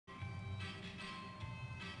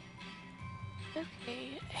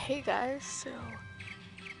Okay, hey guys, so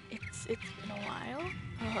it's been a while.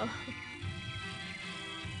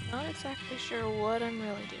 Not exactly sure what I'm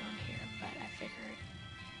really doing here, but I figured,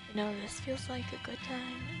 this feels like a good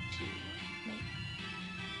time to make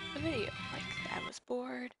a video. Like, I was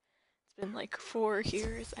bored. It's been like 4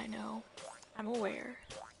 years, I know. I'm aware.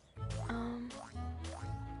 Um,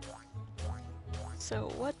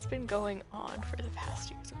 so what's been going on for the past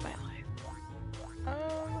years of my life?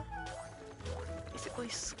 Um, Basically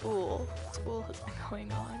school. School has been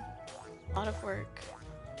going on. A lot of work.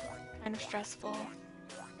 Kind of stressful.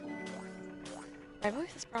 My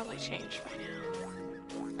voice has probably changed by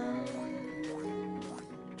now.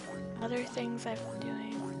 Other things I've been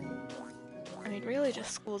doing. I mean, really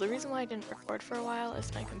just school. The reason why I didn't record for a while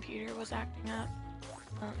is my computer was acting up.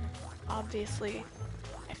 Um, Obviously,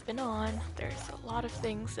 I've been on. There's a lot of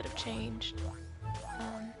things that have changed.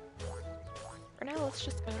 For now, let's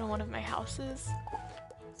just go to one of my houses.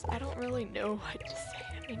 So I don't really know what to say.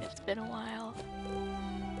 I mean, it's been a while.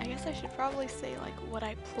 I guess I should probably say, like, what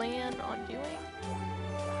I plan on doing.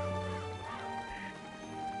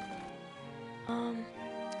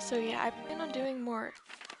 So yeah, I plan on doing more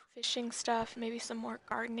fishing stuff, maybe some more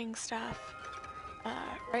gardening stuff.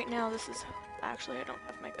 Right now this is, actually I don't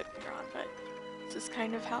have my good finger on, but this is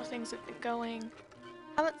kind of how things have been going.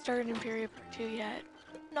 Haven't started Imperial Part 2 yet.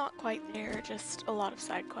 Not quite there, just a lot of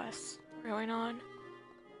side quests going on.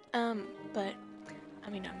 But, I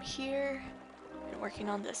mean, I'm here, been working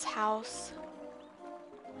on this house.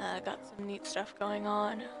 Got some neat stuff going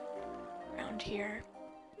on around here.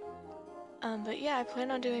 But yeah, I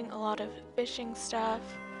plan on doing a lot of fishing stuff,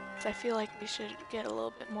 because I feel like we should get a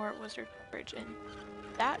little bit more wizard coverage in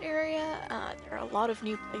that area. There are a lot of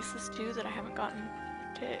new places too that I haven't gotten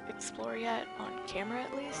to explore yet, on camera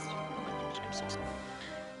at least. Oh my gosh, I'm so sorry.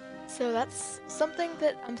 So that's something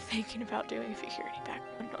that I'm thinking about doing. If you hear any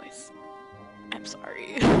background noise, I'm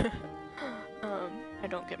sorry. I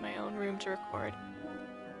don't get my own room to record.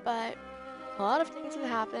 But a lot of things have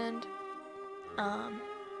happened.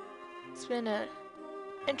 It's been an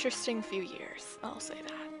interesting few years, I'll say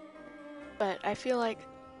that. But I feel like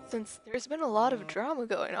since there's been a lot of drama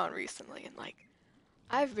going on recently, and like,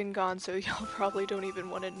 I've been gone, so y'all probably don't even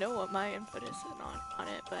want to know what my input is on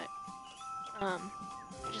it, but I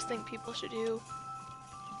just think people should do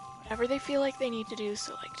whatever they feel like they need to do,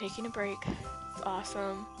 so like taking a break is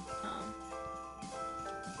awesome.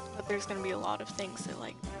 But there's gonna be a lot of things that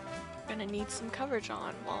like you're gonna need some coverage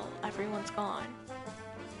on while everyone's gone.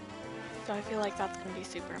 So I feel like that's gonna be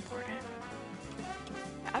super important.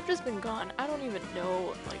 I've just been gone. I don't even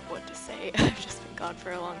know like what to say. I've just been gone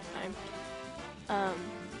for a long time.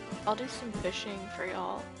 I'll do some fishing for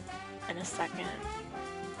y'all in a second.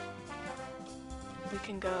 We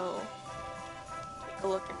can go take a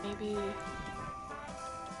look at maybe,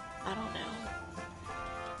 I don't know,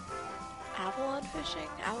 Avalon fishing?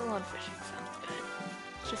 Avalon fishing sounds good.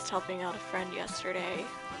 Just helping out a friend yesterday.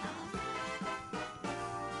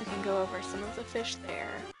 We can go over some of the fish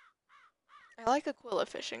there. I like Aquila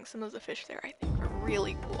fishing. Some of the fish there I think are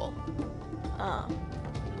really cool.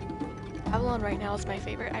 Avalon right now is my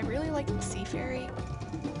favorite. I really like the Sea Ferry.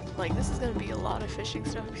 Like, this is gonna be a lot of fishing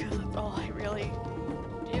stuff because it's all I really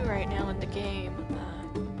do right now in the game.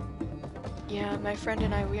 Yeah, my friend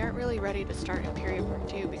and I, we aren't really ready to start Imperial Part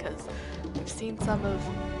 2 because we've seen some of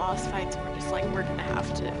boss fights where just like, we're gonna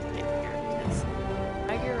have to get here because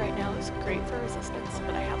my gear right now is great for resistance,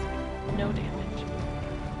 but I have no damage.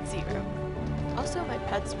 0. Also, my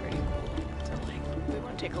pet's pretty cool, so like, we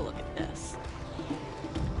want to take a look at this.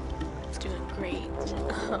 It's doing great.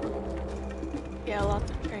 Yeah,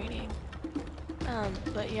 lots of training.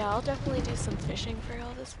 But yeah, I'll definitely do some fishing for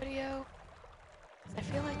y'all this video. I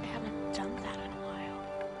feel like I haven't done that in a while.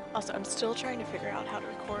 Also, I'm still trying to figure out how to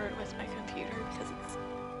record with my computer because it's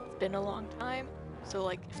been a long time. So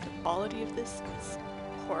like, if the quality of this is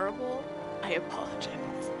horrible, I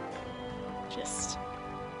apologize. Just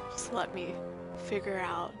let me figure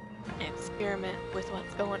out and experiment with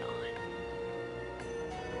what's going on.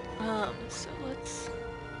 So let's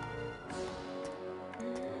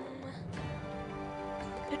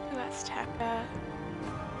could do Azteca.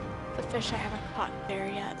 The fish I haven't caught there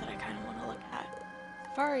yet that I kind of want to look at.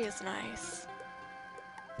 Safari is nice.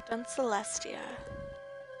 I've done Celestia.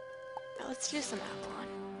 Now let's do some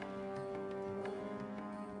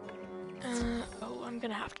Avalon. Oh, I'm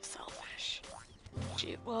gonna have to sell fish.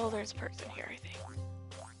 Gee, well, there's a person here, I think.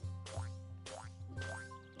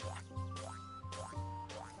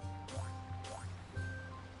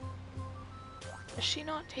 Does she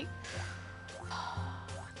not take...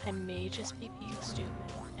 I may just be being stupid.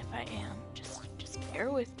 If I am, just bear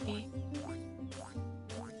with me.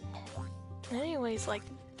 Anyways, like,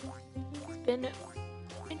 it's been an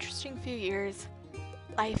interesting few years.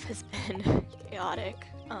 Life has been chaotic.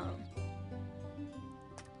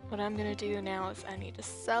 What I'm gonna do now is I need to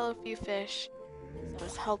sell a few fish. So I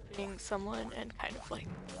was helping someone and kind of like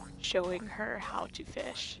showing her how to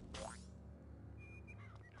fish.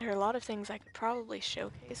 There are a lot of things I could probably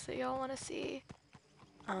showcase that y'all want to see.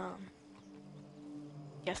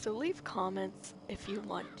 Yeah, so leave comments if you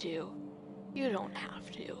want to. You don't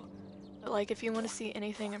have to. But like if you want to see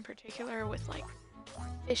anything in particular with like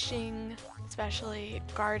fishing, especially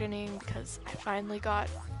gardening, because I finally got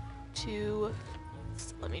to,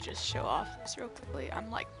 let me just show off this real quickly. I'm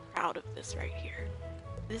like proud of this right here.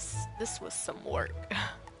 This was some work.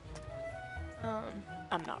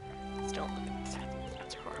 I'm not proud of this. Don't look at this.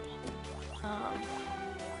 That's horrible.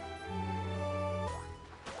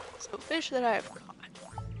 So fish that I've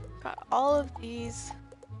got all of these.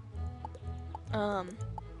 So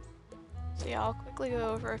yeah, I'll quickly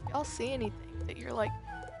go over if y'all see anything that you're like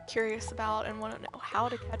curious about and want to know how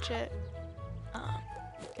to catch it.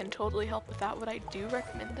 Can totally help with that. What I do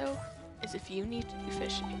recommend though is if you need to do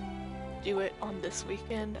fishing, do it on this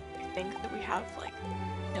weekend. I think that we have like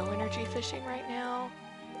no energy fishing right now,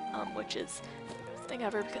 which is the best thing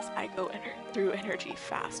ever because I go through energy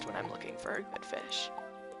fast when I'm looking for a good fish.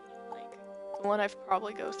 Like the one I've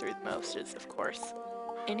probably go through the most is of course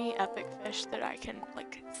any epic fish that I can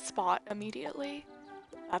like spot immediately.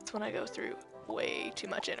 That's when I go through way too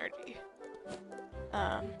much energy.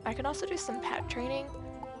 I can also do some pet training.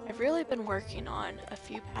 I've really been working on a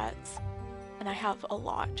few pets and I have a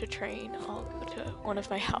lot to train. I'll go to one of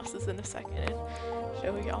my houses in a second and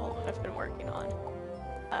show y'all what I've been working on.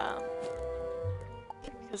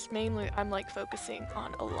 Because mainly I'm like focusing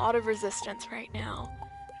on a lot of resistance right now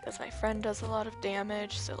because my friend does a lot of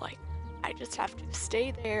damage, so like I just have to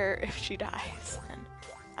stay there if she dies, and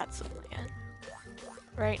that's the plan.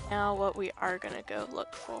 Right now what we are gonna go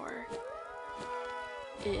look for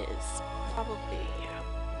is probably,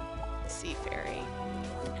 Sea Fairy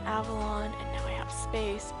and Avalon, and now I have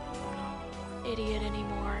space. I'm not an idiot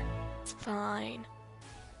anymore. It's fine.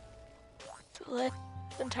 So this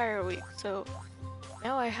entire week, so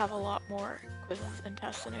now I have a lot more quizzes and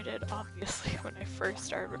tests than I did, obviously, when I first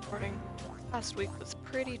started recording. Last week was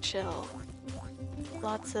pretty chill.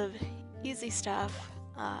 Lots of easy stuff.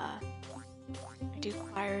 I do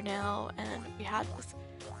choir now, and we had this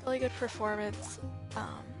really good performance.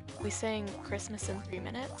 We sang Christmas in 3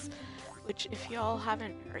 minutes, which if y'all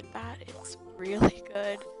haven't heard that, it's really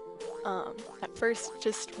good. At first,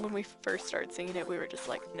 just when we first started singing it, we were just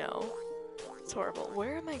like, no, it's horrible.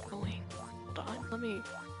 Where am I going? Hold on, let me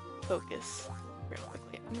focus real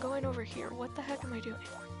quickly. I'm going over here. What the heck am I doing?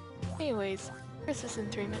 Anyways, Christmas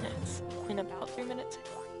in 3 minutes. In about 3 minutes,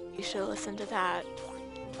 you should listen to that.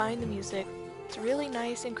 Find the music. It's really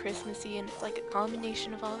nice and Christmassy, and it's like a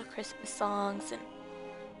combination of all the Christmas songs, and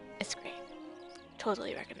it's great.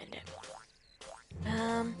 Totally recommend it.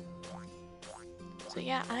 So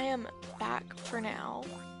yeah, I am back for now.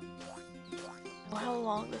 I don't know how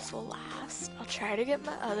long this will last. I'll try to get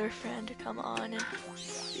my other friend to come on and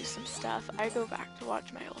do some stuff. I go back to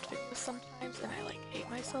watch my old videos sometimes, and I like hate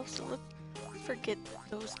myself, so let's forget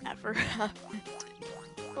that those ever happened.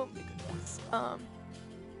 Oh my goodness.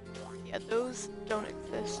 Yeah, those don't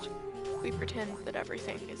exist. We pretend that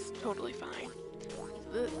everything is totally fine.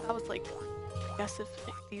 So that was like, I guess if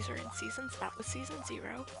these are in seasons, that was season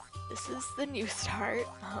 0. This is the new start.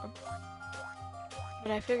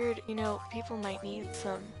 But I figured, you know, people might need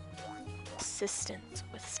some assistance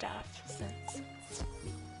with stuff since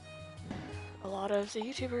a lot of the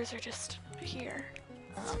YouTubers are just here.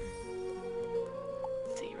 Let's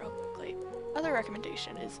see real quickly. Other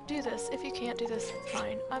recommendation is do this. If you can't do this, it's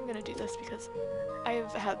fine. I'm gonna do this because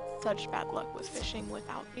I've had such bad luck with fishing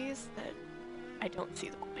without these that I don't see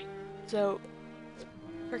the point. So,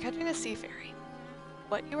 for catching a sea fairy,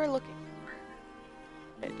 what you are looking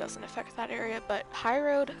for, it doesn't affect that area, but High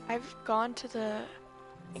Road, I've gone to the,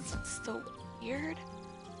 I think it's the Weird,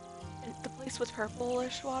 the place with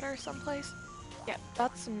purplish water someplace. Yeah,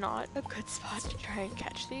 that's not a good spot to try and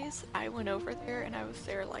catch these. I went over there and I was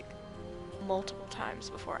there like multiple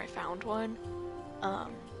times before I found one.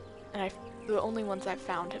 And the only ones I've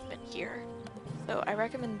found have been here. So I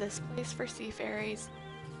recommend this place for sea fairies.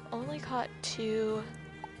 Only caught 2.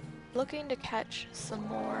 Looking to catch some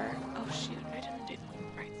more. Oh shoot, I didn't do the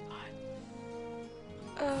right spot.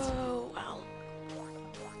 Oh well.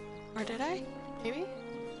 Or did I? Maybe?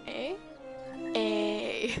 A?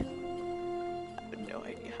 A. I have no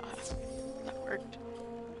idea how that worked.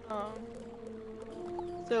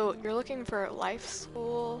 So you're looking for life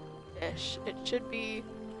school fish. It should be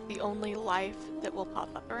the only life that will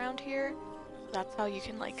pop up around here. That's how you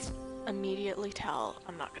can like immediately tell.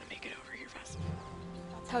 I'm not gonna make it over here fast.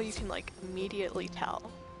 That's how you can like immediately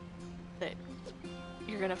tell that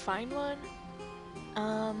you're gonna find one.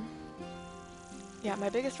 Yeah, my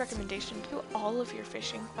biggest recommendation, do all of your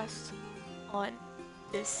fishing quests on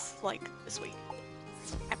this week.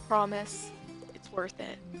 I promise it's worth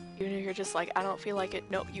it. Even if you're just like, I don't feel like it.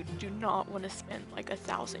 No, you do not want to spend like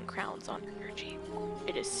 1,000 crowns on energy.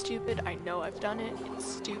 It is stupid. I know I've done it. It's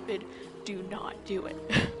stupid. Do not do it.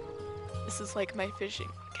 This is like my fishing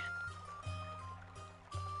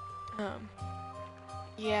weekend.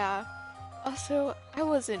 Yeah. Also,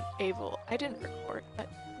 I didn't record, but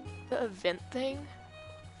the event thing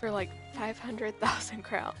for like 500,000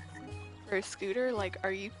 crowns for a scooter, like,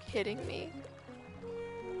 are you kidding me?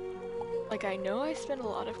 Like, I know I spent a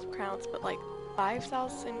lot of crowns, but like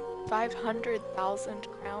 500,000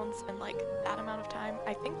 crowns in like that amount of time,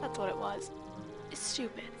 I think that's what it was, is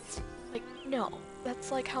stupid. Like, no,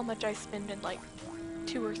 that's like how much I spend in like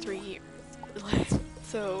 2 or 3 years. Like,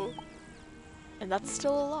 so, and that's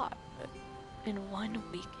still a lot, but in one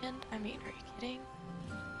weekend, I mean, are you kidding?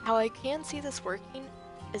 How I can see this working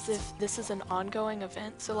is if this is an ongoing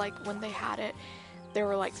event. So like when they had it, there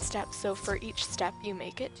were like steps. So for each step you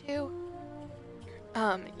make it to,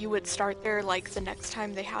 you would start there like the next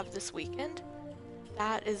time they have this weekend.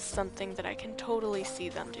 That is something that I can totally see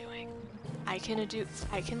them doing. I can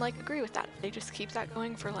like agree with that. If they just keep that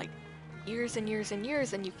going for like years and years and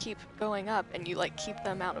years, and you keep going up and you like keep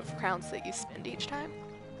the amount of crowns that you spend each time,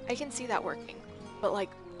 I can see that working. But like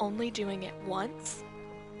only doing it once?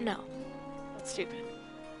 No, that's stupid.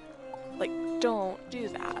 Like, don't do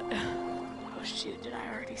that. Oh shoot, did I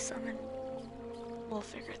already summon? We'll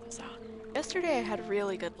figure this out. Yesterday I had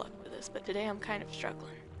really good luck with this, but today I'm kind of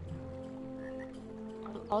struggling.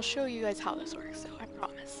 I'll show you guys how this works, though, I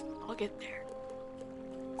promise. I'll get there.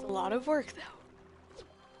 It's a lot of work, though.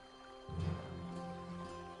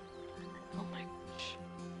 Oh my gosh.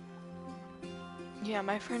 Yeah,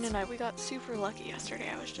 my friend and I, we got super lucky yesterday.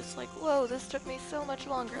 I was just like, whoa, this took me so much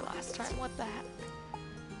longer last time, what the heck?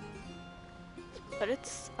 But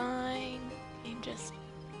it's fine. Game just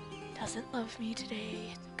doesn't love me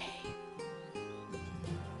today. It's okay.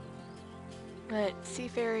 But sea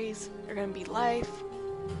fairies are gonna be life.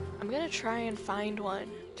 I'm gonna try and find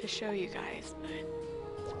one to show you guys, but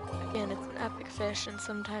again, it's an epic fish, and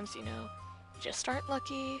sometimes, you know, you just aren't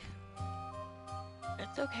lucky.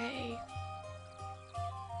 It's okay.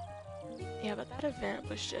 Yeah, but that event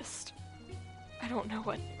was just, I don't know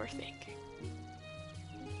what they were thinking.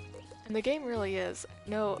 And the game really is, I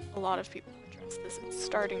know a lot of people address this, it's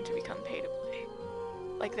starting to become pay to play.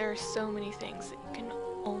 Like, there are so many things that you can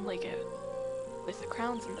only get with the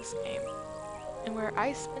crowns in this game. And where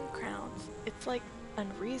I spend crowns, it's like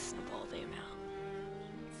unreasonable, the amount.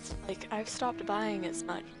 Like, I've stopped buying as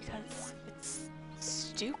much because it's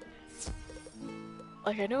stupid.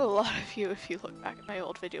 Like, I know a lot of you, if you look back at my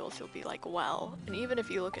old videos, you'll be like, well, and even if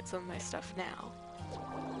you look at some of my stuff now.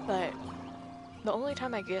 But the only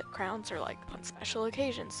time I get crowns are like on special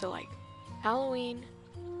occasions, so like Halloween,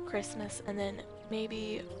 Christmas, and then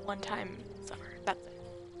maybe one time summer. That's it.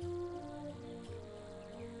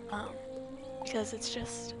 Because it's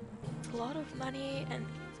a lot of money, and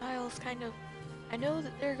Kyle's kind of, I know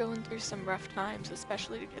that they're going through some rough times,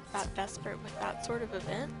 especially to get that desperate with that sort of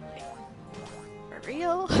event. Like, for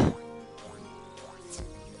real?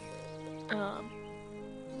 I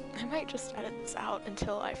might just edit this out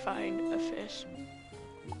until I find a fish.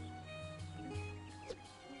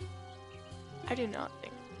 I do not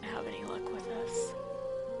think I have any luck with this.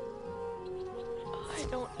 I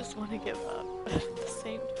don't just want to give up, but at the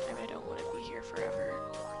same time I don't want to be here forever.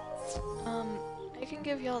 I can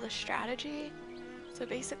give y'all the strategy. So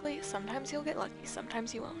basically, sometimes you'll get lucky,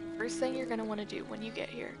 sometimes you won't. First thing you're going to want to do when you get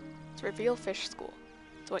here is reveal fish school.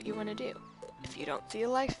 It's what you want to do. If you don't see a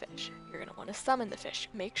live fish, you're going to want to summon the fish.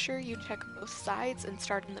 Make sure you check both sides and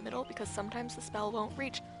start in the middle, because sometimes the spell won't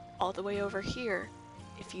reach all the way over here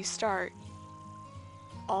if you start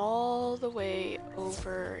all the way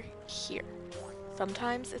over here.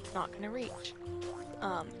 Sometimes it's not going to reach.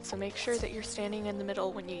 So make sure that you're standing in the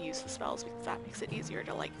middle when you use the spells, because that makes it easier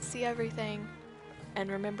to like see everything. And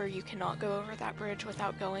remember, you cannot go over that bridge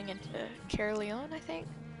without going into Caerleon, I think?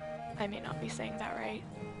 I may not be saying that right.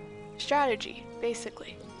 Strategy,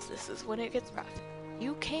 basically. This is when it gets rough.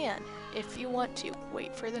 You can, if you want to,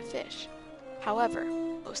 wait for the fish. However,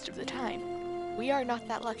 most of the time, we are not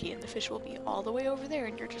that lucky, and the fish will be all the way over there,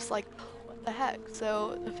 and you're just like, what the heck?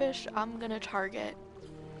 So the fish I'm gonna target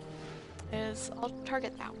is, I'll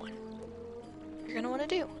target that one. You're gonna want to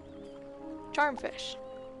do Charmfish.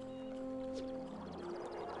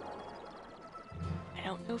 I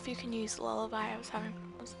don't know if you can use lullaby. I was having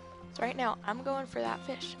problems. So right now, I'm going for that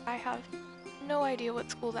fish. I have no idea what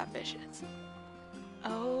school that fish is.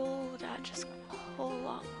 Oh, that just got a whole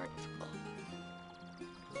lot more difficult.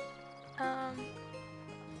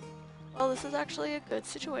 Well, this is actually a good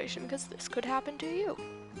situation because this could happen to you.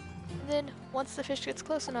 And then, once the fish gets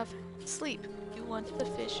close enough, sleep. You want the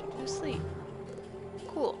fish to sleep.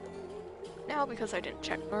 Cool. Now, because I didn't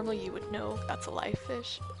check, normally you would know that's a live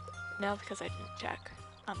fish. Now, because I didn't check,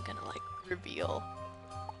 I'm gonna like reveal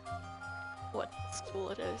what school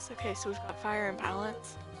it is. Okay, so we've got fire and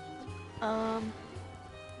balance. I'm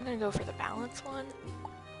gonna go for the balance one.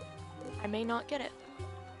 I may not get it.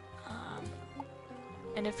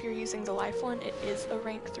 And if you're using the life one, it is a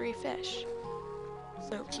rank 3 fish.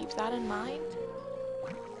 So keep that in mind,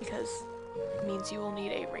 because it means you will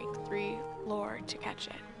need a rank 3 lure to catch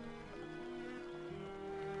it.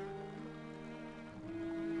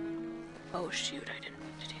 Oh shoot, I didn't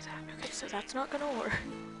mean to do that. Okay, so that's not gonna work.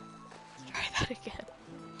 Let's try that again.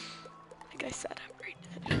 Like I said, I'm brain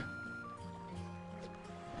dead.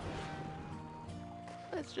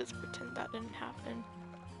 Let's just pretend that didn't happen.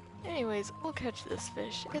 Anyways, we'll catch this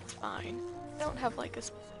fish. It's fine. I don't have like a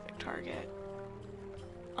specific target.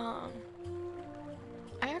 I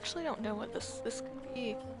actually don't know what this could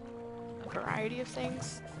be a variety of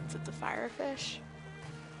things since it's a fire fish.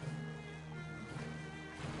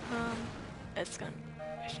 It's gonna be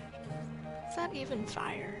fish. Is that even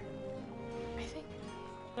fire? I think,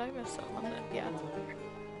 did I mess up on that? Yeah, it's fire.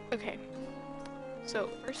 Okay. So,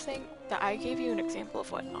 first thing, that I gave you an example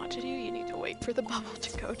of what not to do. You need to wait for the bubble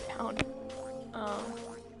to go down.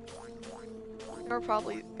 There are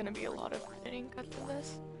probably gonna be a lot of editing cuts in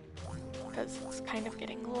this, because it's kind of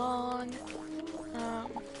getting long.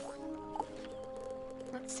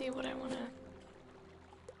 Let's see what I wanna...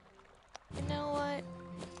 You know what?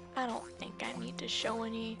 I don't think I need to show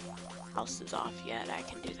any houses off yet. I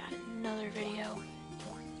can do that in another video.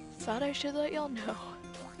 Thought I should let y'all know.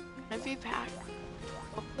 I'm gonna be back.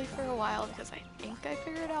 Hopefully for a while, because I think I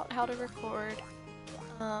figured out how to record.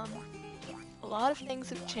 A lot of things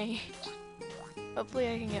have changed. Hopefully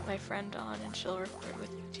I can get my friend on and she'll record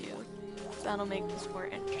with you too. So that'll make this more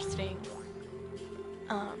interesting.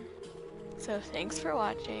 So thanks for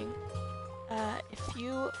watching. If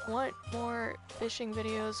you want more fishing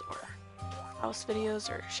videos or house videos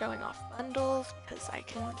or showing off bundles, because I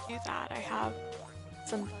can do that. I have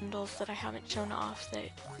some bundles that I haven't shown off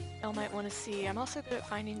that y'all might want to see. I'm also good at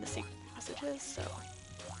finding the secret passages, so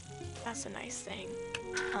that's a nice thing.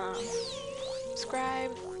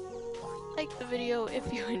 Subscribe, like the video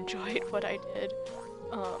if you enjoyed what I did.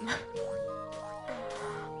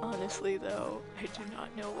 Honestly though, I do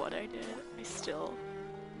not know what I did.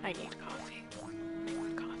 I need coffee. I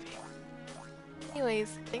need coffee.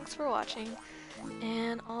 Anyways, thanks for watching,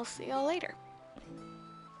 and I'll see y'all later.